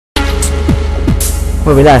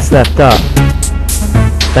where we last left off.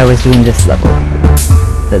 I was doing this level.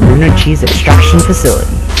 The Lunar Cheese Extraction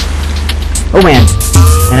Facility. Oh man!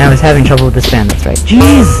 And I was having trouble with this fan, that's right.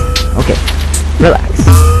 Jeez! Okay, relax.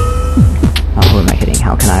 Oh, who am I kidding?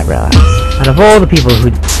 How can I relax? Out of all the people who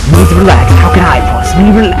need to relax, how can I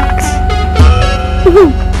possibly relax?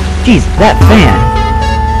 Woohoo! Jeez, that fan!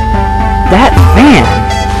 That fan!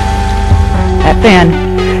 That fan!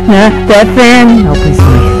 That fan! Oh, please tell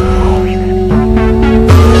me. Oh, you're gonna...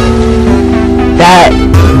 That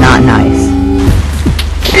is not nice.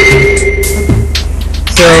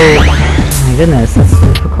 So, my goodness, that's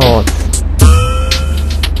difficult.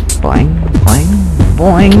 Boing, boing,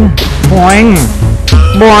 boing, boing,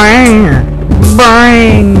 boing,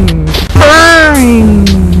 boing, boing,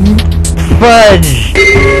 fudge.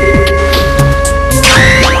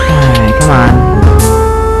 Alright, come on.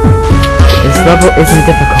 This level isn't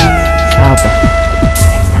difficult. Stop it.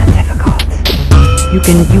 It's not difficult. You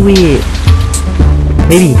can do it.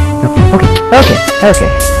 Maybe. No. Okay.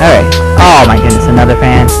 Alright. Oh my goodness, another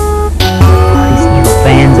fan. These evil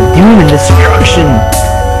fans of doom and destruction.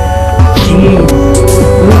 Jeez.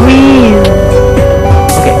 Louise.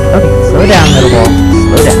 Okay. Slow down, little ball.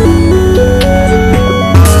 Slow down.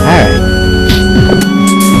 Alright.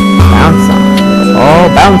 Bounce on. Oh,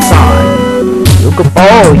 bounce on. Yoga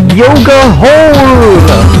ball. Yoga hold.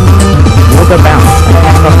 Yoga bounce.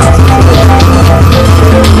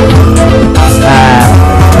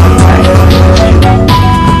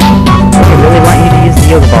 I really want you to use the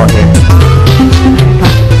yoga ball here.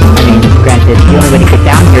 I mean, granted, the only way to get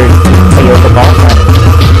down here is a yoga ball, but...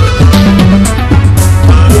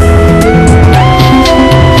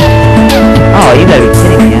 Oh, you gotta be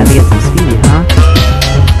kidding me, I have to get some speed, huh?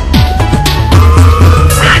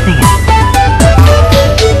 Ah, dang it.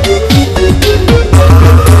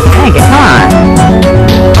 Dang it, come on!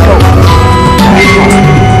 Go!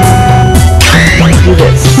 Alright, do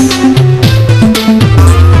this.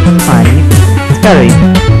 It's gotta be.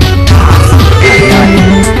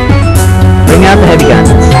 Bring out the heavy guns.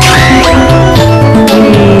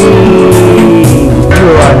 You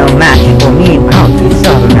are no match for me. Wow, you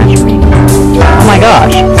still have a match for me. Oh my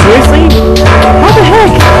gosh. Seriously? What the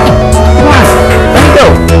heck? Come on. Let me go.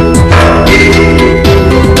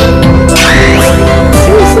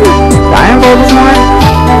 Seriously? The iron ball doesn't work?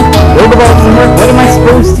 Yoga ball doesn't work? What am I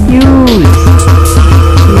supposed to use?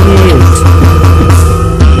 Jeez.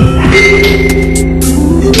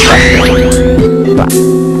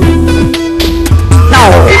 No!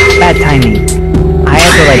 Bad timing. I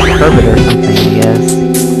have to like curb it or something, I guess.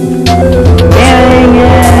 Dang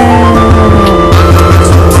it!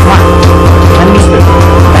 Come on.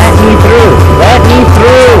 Let me through. Let me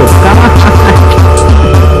through! Come on!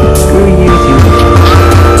 Screw you two.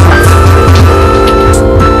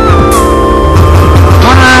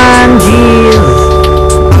 Come on, jeez!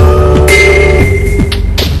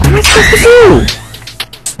 What am I supposed to do?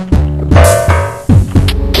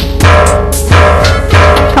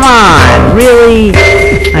 Really?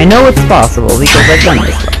 I know it's possible because I've done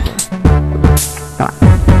this level. Come on.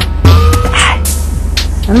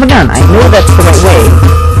 Son of a gun, I know that's the right way.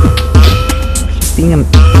 Just being a mean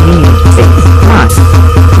face. Come on.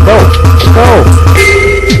 Go.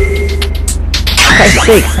 For Christ's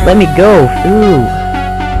sakes, let me go. Ooh.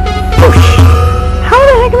 Push. How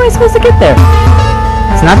the heck am I supposed to get there?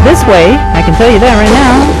 It's not this way. I can tell you that right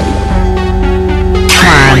now. Come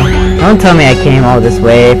on. Don't tell me I came all this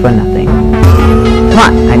way for nothing. Come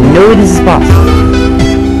on, I know this is possible.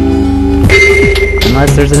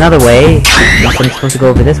 Unless there's another way. Unless I'm supposed to go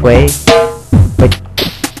over this way. Wait.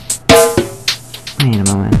 Wait a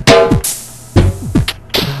moment.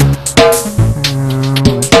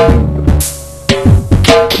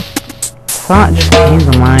 Thought just came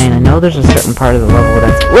to mind. I know there's a certain part of the level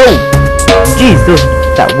that's... Whoa! Jeez,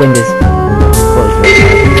 that wind is...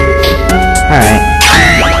 Alright.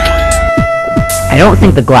 I don't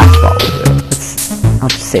think the glass ball will do it. I'll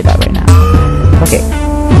just say that right now. Okay.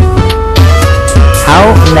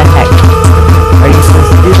 How in the heck are you supposed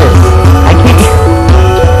to do this? I can't...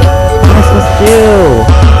 What am I supposed to do?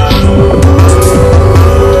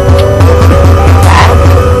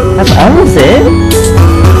 That's almost it?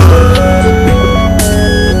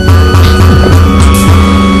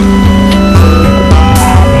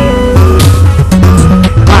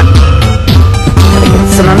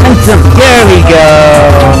 There we go!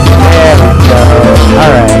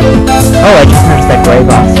 Alright. Oh, I just noticed that gray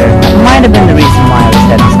box there. That might have been the reason why I was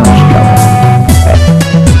having so much trouble. Okay.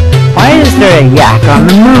 Why is there a yak on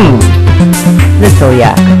the moon? Little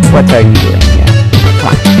yak, what are you doing here?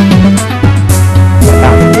 Come on.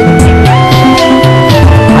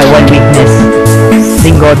 My one weakness.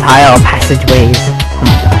 tile passageways. Oh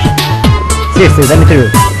my gosh. Seriously, let me through.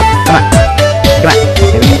 Come on. Come on.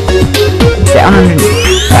 There we go. Down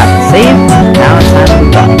underneath. Got the save. Now it's time to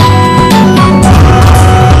move on.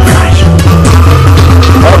 Gosh.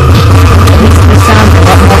 Oh. At least this sounds a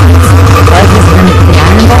lot more pleasant than the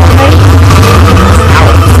iron ball fight. Ow.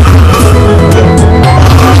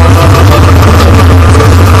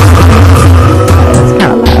 That's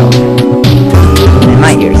kind of loud. In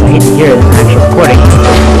my ears, I hate to hear it in an actual recording.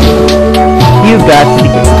 You've got to be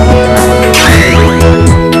kidding me.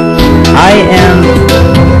 I am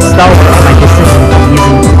stalwart on my decision of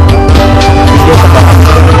using this ball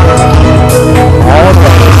all the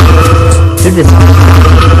way to this one.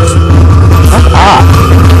 Shut up.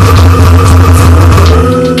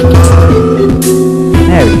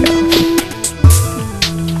 There we go.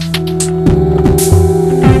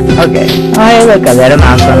 Okay. Oh, look, a little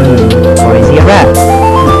mouse on the moon. Or is he a rat?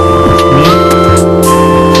 Me?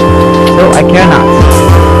 So I care not.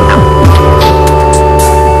 Ow.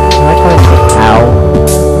 I like how I say ow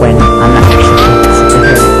when I'm not actually supposed to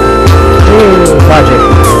hear it. Ooh, logic.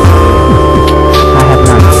 I have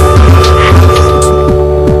none.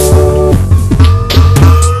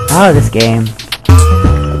 Oh, this game.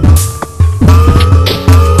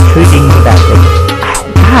 Treating me badly.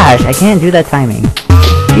 Ow, gosh, I can't do that timing.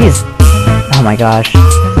 Jeez. Oh my gosh.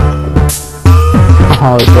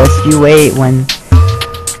 Oh, just you wait when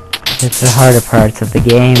it's the harder parts of the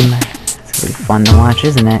game. It's gonna be fun to watch,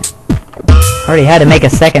 isn't it? Already had to make a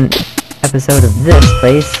second episode of this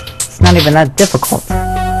place. It's not even that difficult.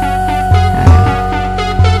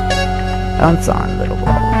 Bounce on, little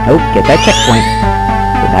ball. Nope, get that checkpoint.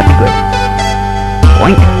 Would that be good?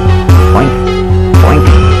 Boink. Boink. Boink.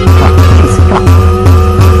 Come on, jeez, come on.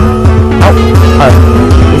 Oh,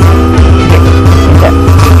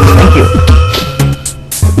 thank you.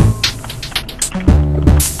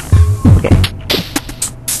 Okay.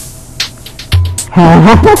 Oh,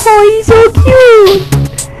 he's so cute!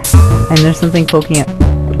 And there's something poking up.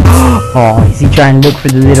 Oh, is he trying to look for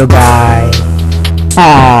the little guy?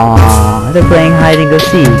 Aww, they're playing hide and go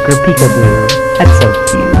seek or peekaboo. That's so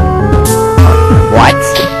cute. What?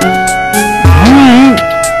 Alright.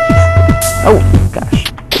 Oh, gosh.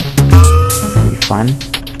 Fun.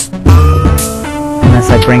 Unless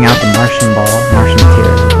I bring out the Martian ball, Martian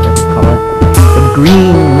material, whatever you call it. The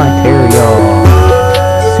green material.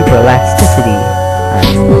 Super elasticity.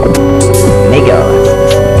 Mega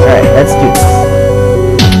elasticity. Alright, let's do this.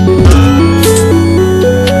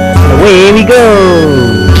 And away we go!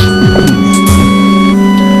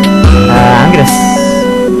 I'm gonna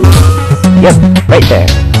yep, right there.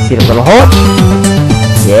 See the little hole?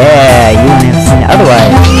 Yeah, you wouldn't have seen it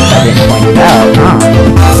otherwise. I didn't point it out, huh?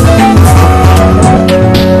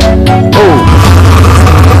 Oh!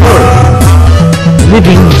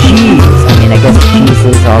 Living cheese! I mean, I guess cheese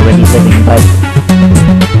is already living, but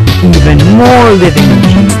even more living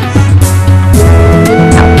cheese.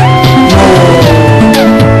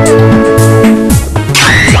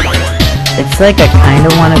 It's like I kind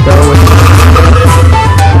of want to go with the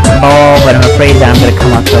ball, but I'm afraid that I'm going to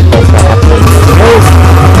come up to a place where I have to use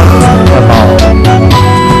the ball.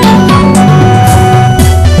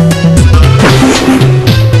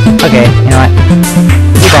 Okay, you know what?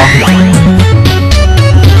 The ball.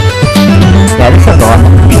 Yeah, this has a lot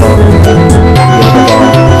more control than the ball.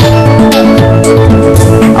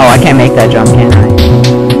 Oh, I can't make that jump, can I?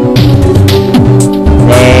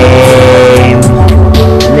 Lame.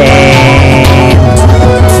 Lame.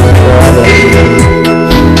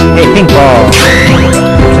 Hey, pink ball.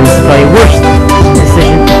 This is probably worst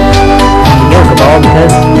decision on the yoga ball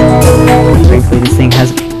because, frankly, this thing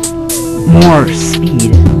has more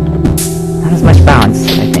speed. Not as much bounce,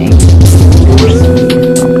 I think. More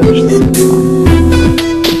speed. Oh gosh, this is fun.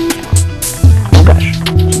 Oh gosh.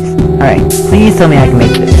 Jeez. Alright, please tell me I can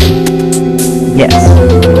make this. Yes.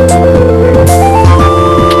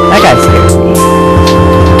 That guy scares me.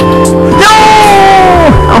 No!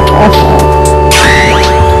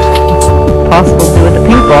 Possible to do with the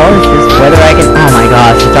pink ball is just whether I can. Oh my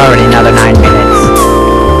gosh, it's already another 9 minutes.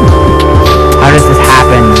 How does this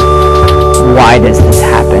happen? Why does this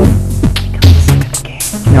happen?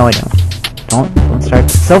 No, I don't. Don't start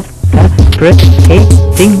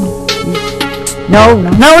self-deprecating. No.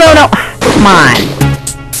 Come on.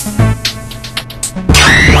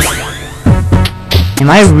 Am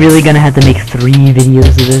I really gonna have to make 3 videos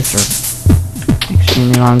of this, or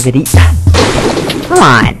extremely long video? Come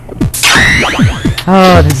on.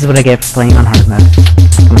 Oh, this is what I get for playing on hard mode.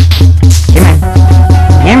 Come on. Come on.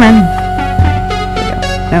 Come on.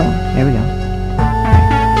 No, there we go.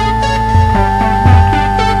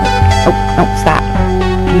 Oh, no, stop.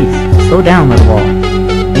 slow down, little ball.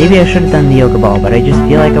 Maybe I should have done the yoga ball, but I just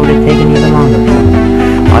feel like I would have taken even longer.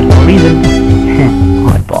 Oddball reason.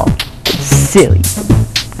 Oddball. Silly.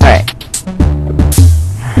 Alright.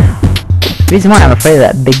 The reason why I'm afraid of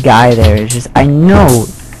that big guy there is just, I know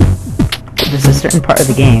there's a certain part of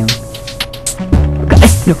the game.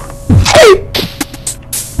 No.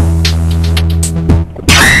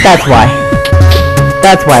 That's why.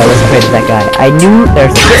 That's why I was afraid of that guy. I knew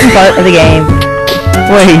there's a certain part of the game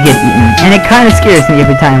where he gets eaten. And it kind of scares me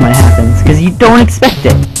every time when it happens, because you don't expect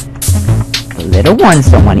it. The little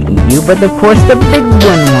ones don't want to eat you, but of course the big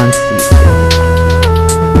one wants to eat you.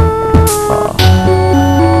 Oh.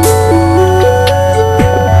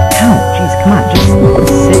 Ow, jeez, come on, just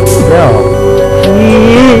sit still.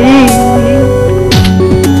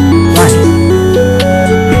 Come on,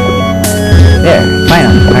 there,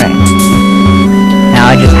 finally, alright. Now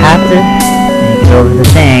I just have to make it over the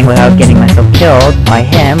thing without getting myself killed by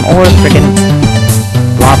him or friggin'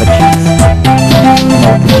 lava cheese.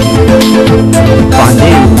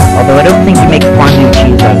 Fondue. Although I don't think you make fondue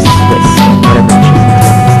cheese out of Swiss. Whatever cheese it is.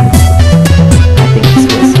 I think it's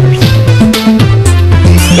Swiss first.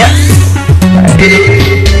 Yes! Alright.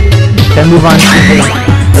 Then move on to the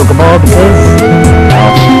yoga ball because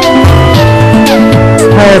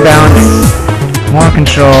higher bounce, more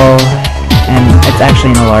control, and it's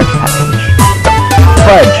actually in a large package.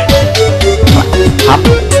 Fudge! Come on. Hop.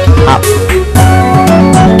 Hop.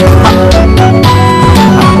 Hop.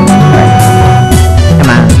 Alright. Come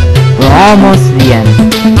on. We're almost to the end.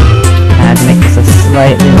 I had to make this a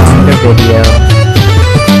slightly longer video.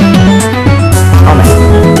 Oh man.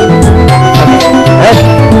 Okay. Good.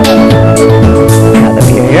 Now that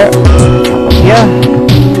we are here. Here.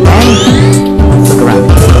 And let's look around.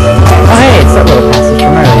 Oh hey, it's that little passage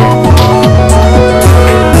from earlier.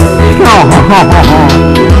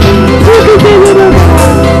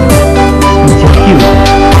 He's so cute.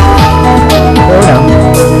 Oh no.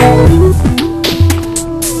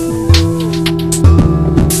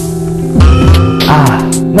 Ah.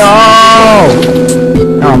 No!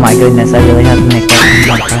 Oh my goodness, I really have to make that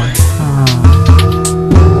one more.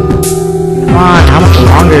 Come on, how much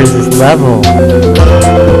longer is this level?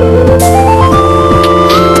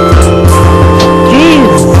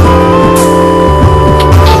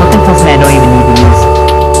 I don't even need to use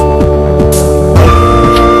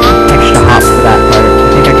extra hops for that part. I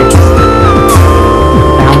think I could just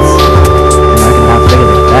bounce, and I can bounce bigger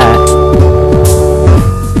like that.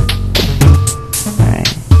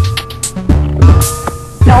 Alright.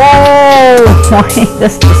 No! Why?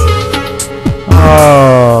 That's just...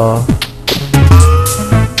 Oh.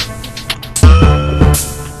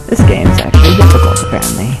 This game's actually difficult,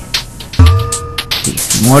 apparently.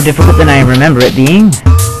 It's more difficult than I remember it being.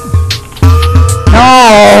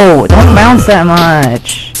 No! Don't bounce that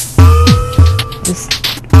much! Just...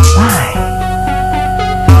 why?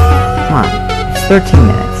 Come on. It's 13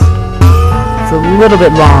 minutes. It's a little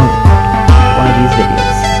bit long for one of these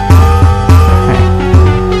videos. Alright.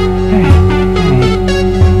 Alright. Alright.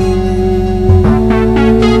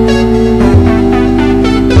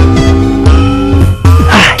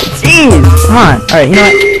 Ah! Jeez! Come on! Alright, you know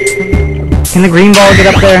what? Can the green ball get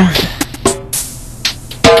up there?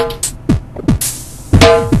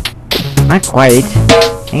 Not quite.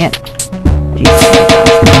 Dang it. Jeez.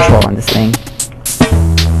 Control on this thing.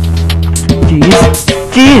 Jeez.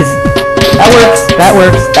 Jeez! That works. That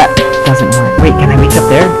works. That doesn't work. Wait, can I reach up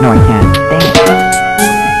there? No, I can't. Dang it.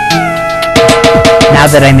 Now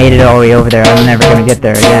that I made it all the way over there, I'm never gonna get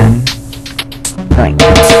there again. Going.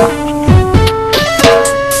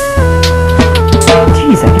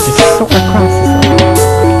 Jeez, I could just soar across this level.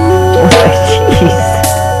 Jeez.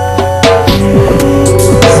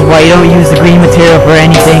 Why you don't use the green material for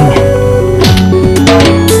anything.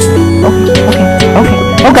 Okay.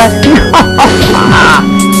 Oh god.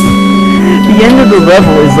 The end of the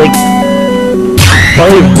level is like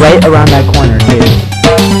probably right around that corner too.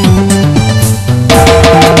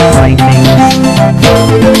 Annoying things.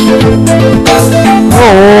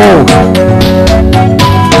 Oh!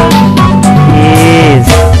 Jeez.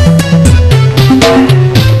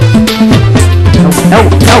 No.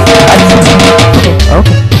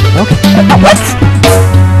 Okay. What?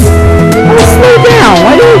 Oh, slow down!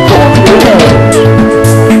 Why do you go over the edge?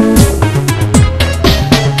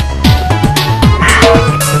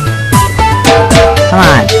 Come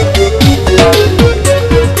on.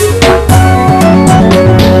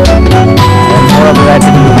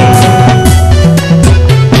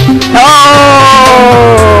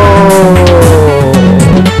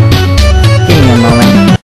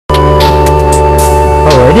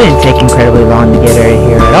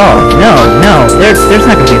 There's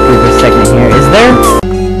not gonna be a blooper segment here, is there?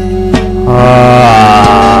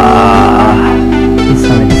 Please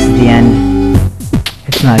tell me this is the end.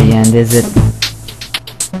 It's not the end, is it?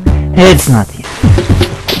 It's not the end.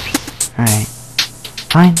 Alright.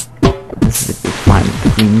 Fine. This is a big fine with the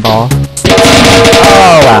green ball.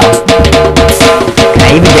 Oh wow. Can I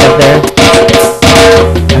even get up there?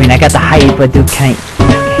 I mean, I got the height, but dude, can I...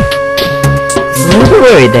 Okay. A little bit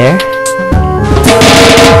worried there.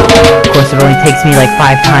 Of course, it only takes me like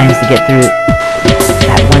 5 times to get through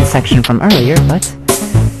that one section from earlier, but...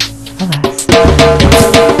 alas.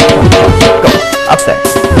 Go. Up there.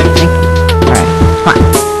 Thank you. Alright. Come on.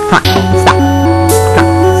 Stop. Come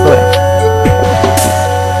on. Slow down.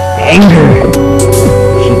 Anger.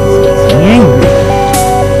 Jeez, makes me angry.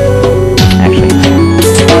 Actually,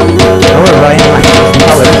 don't worry about it. I'm some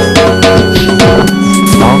colors.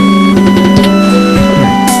 Stall.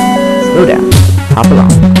 Here. Slow down. Hop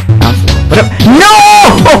along. Now slow. Whatever. No!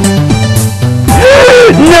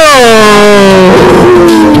 No!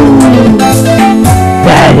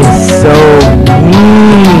 That is so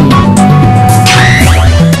mean.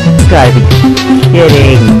 You gotta be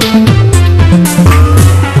kidding.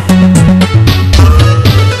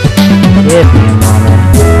 Give me a moment.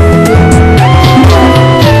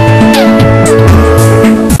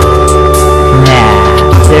 Nah,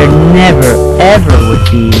 there never ever would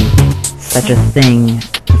be such a thing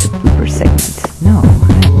as a blooper segment. No, I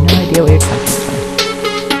have no idea what you're talking about.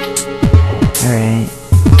 Alright.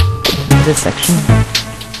 This section.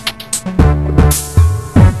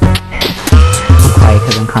 I'm quiet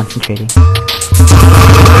because I'm concentrating.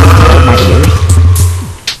 My ears.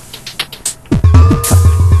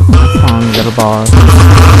 One song, little balls.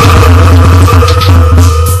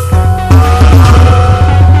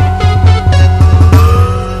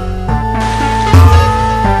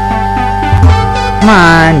 Come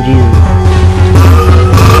on, Jesus.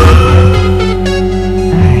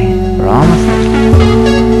 Alright, we're almost there.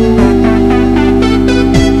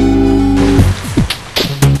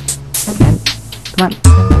 Come on.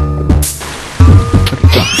 Okay,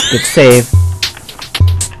 go. Good save.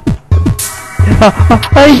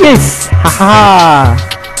 Oh, yes! Haha!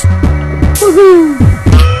 Woohoo!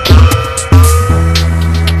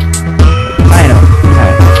 I know.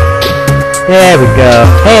 Alright. There we go.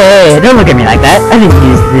 Hey, don't look at me like that. I didn't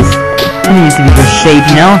use this. I didn't use to be this shape,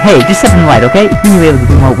 you know? Hey, do something right, okay? You'll be able to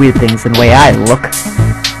do more weird things than the way I look.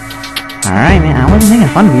 Alright, man. I wasn't making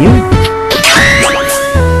fun of you.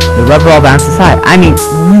 The rubber ball bounces high. I mean,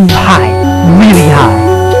 really high. Really high.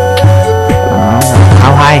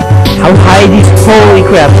 How high? How high these? Holy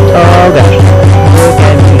crap! Oh gosh! Look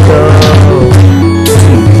at me go!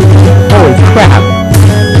 Holy crap!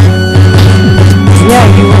 Yeah,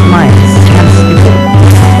 you were mine. This is kind of stupid.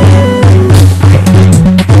 Okay.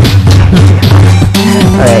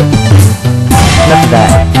 Alright. Enough of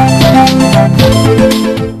that.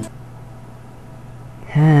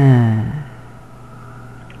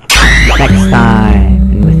 Next time,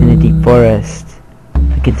 and within a deep forest,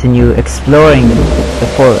 we continue exploring the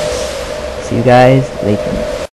forest. See you guys later.